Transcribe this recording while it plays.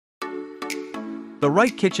The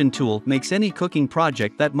right kitchen tool makes any cooking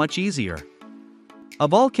project that much easier.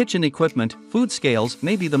 Of all kitchen equipment, food scales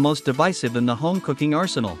may be the most divisive in the home cooking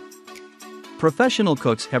arsenal. Professional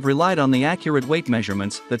cooks have relied on the accurate weight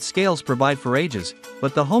measurements that scales provide for ages,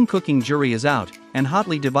 but the home cooking jury is out, and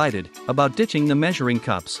hotly divided, about ditching the measuring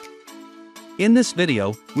cups. In this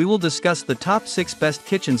video, we will discuss the top 6 best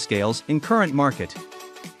kitchen scales in current market.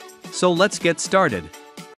 So let's get started.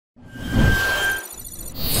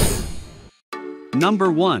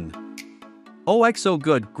 Number 1. OXO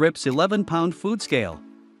Good Grips 11-Pound Food Scale.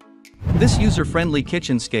 This user-friendly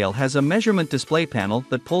kitchen scale has a measurement display panel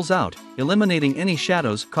that pulls out, eliminating any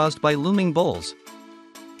shadows caused by looming bowls.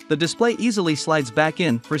 The display easily slides back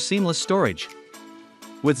in for seamless storage.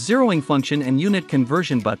 With zeroing function and unit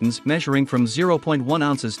conversion buttons measuring from 0.1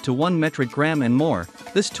 ounces to 1 metric gram and more,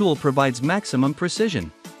 this tool provides maximum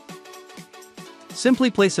precision.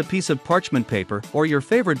 Simply place a piece of parchment paper or your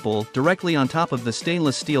favorite bowl directly on top of the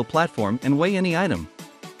stainless steel platform and weigh any item.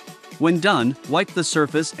 When done, wipe the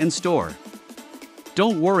surface and store.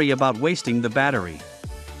 Don't worry about wasting the battery.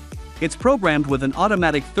 It's programmed with an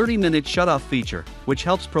automatic 30-minute shutoff feature, which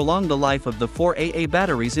helps prolong the life of the 4 AA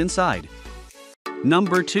batteries inside.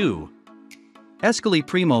 Number 2. Escali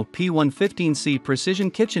Primo P115C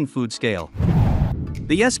Precision Kitchen Food Scale.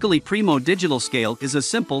 The Escali Primo digital scale is a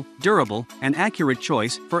simple, durable, and accurate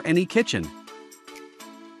choice for any kitchen.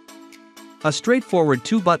 A straightforward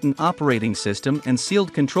 2-button operating system and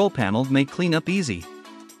sealed control panel make cleanup easy.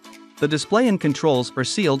 The display and controls are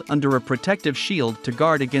sealed under a protective shield to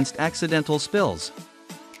guard against accidental spills.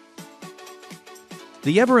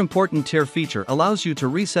 The ever-important tare feature allows you to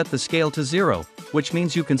reset the scale to 0, which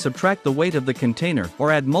means you can subtract the weight of the container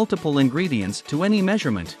or add multiple ingredients to any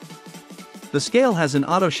measurement. The scale has an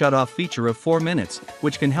auto shutoff feature of 4 minutes,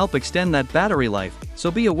 which can help extend that battery life,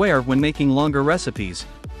 so be aware when making longer recipes.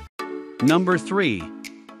 Number 3.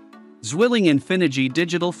 ZWILLING Enfinigy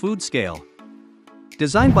Digital Food Scale.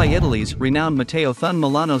 Designed by Italy's renowned Matteo Thun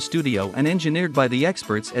Milano studio and engineered by the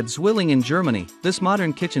experts at ZWILLING in Germany, this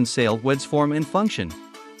modern kitchen scale weds form and function.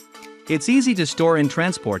 It's easy to store and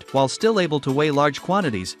transport while still able to weigh large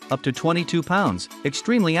quantities, up to 22 pounds,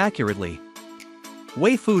 extremely accurately.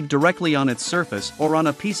 Weigh food directly on its surface or on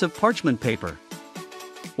a piece of parchment paper.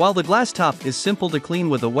 While the glass top is simple to clean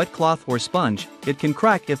with a wet cloth or sponge, it can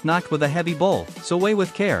crack if knocked with a heavy bowl, so weigh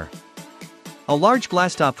with care. A large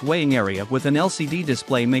glass-topped weighing area with an LCD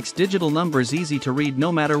display makes digital numbers easy to read no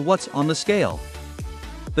matter what's on the scale.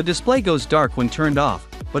 The display goes dark when turned off,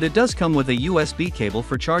 but it does come with a USB cable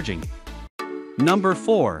for charging. Number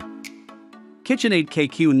 4. KitchenAid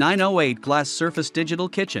KQ908 Glass Surface Digital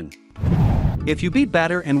Kitchen. If you beat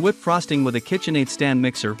batter and whip frosting with a KitchenAid stand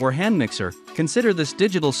mixer or hand mixer, consider this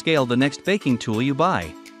digital scale the next baking tool you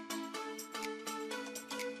buy.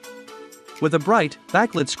 With a bright,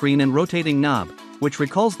 backlit screen and rotating knob, which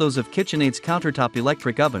recalls those of KitchenAid's countertop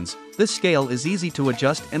electric ovens, this scale is easy to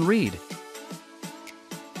adjust and read.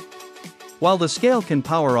 While the scale can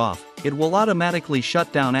power off, it will automatically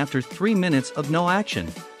shut down after 3 minutes of no action.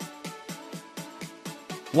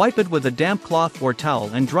 Wipe it with a damp cloth or towel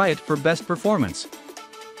and dry it for best performance.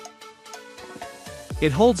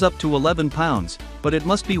 It holds up to 11 pounds, but it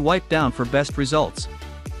must be wiped down for best results.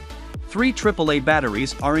 3 AAA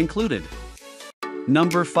batteries are included.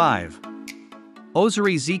 Number 5.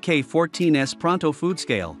 Ozeri ZK14S Pronto Food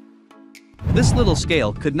Scale. This little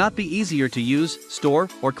scale could not be easier to use, store,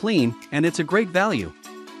 or clean, and it's a great value.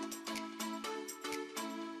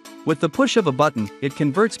 With the push of a button, it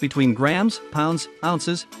converts between grams, pounds,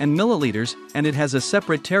 ounces, and milliliters, and it has a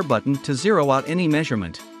separate tare button to zero out any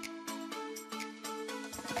measurement.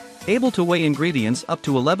 Able to weigh ingredients up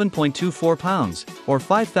to 11.24 pounds, or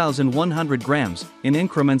 5,100 grams, in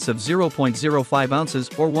increments of 0.05 ounces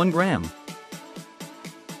or 1 gram.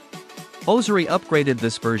 Ozeri upgraded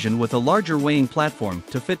this version with a larger weighing platform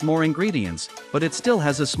to fit more ingredients, but it still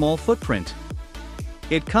has a small footprint.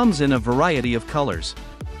 It comes in a variety of colors.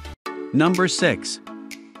 Number 6.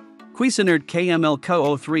 Cuisinart KML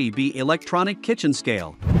Co03B Electronic Kitchen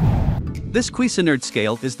Scale. This Cuisinart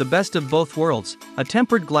scale is the best of both worlds, a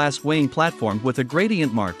tempered glass weighing platform with a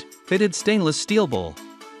gradient-marked, fitted stainless steel bowl.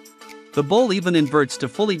 The bowl even inverts to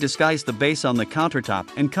fully disguise the base on the countertop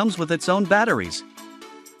and comes with its own batteries.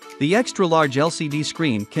 The extra-large LCD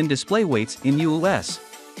screen can display weights in US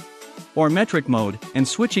or metric mode, and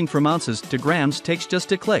switching from ounces to grams takes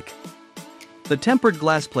just a click. The tempered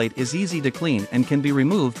glass plate is easy to clean and can be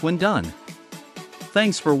removed when done.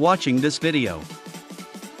 Thanks for watching this video.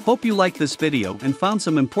 Hope you liked this video and found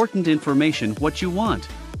some important information what you want.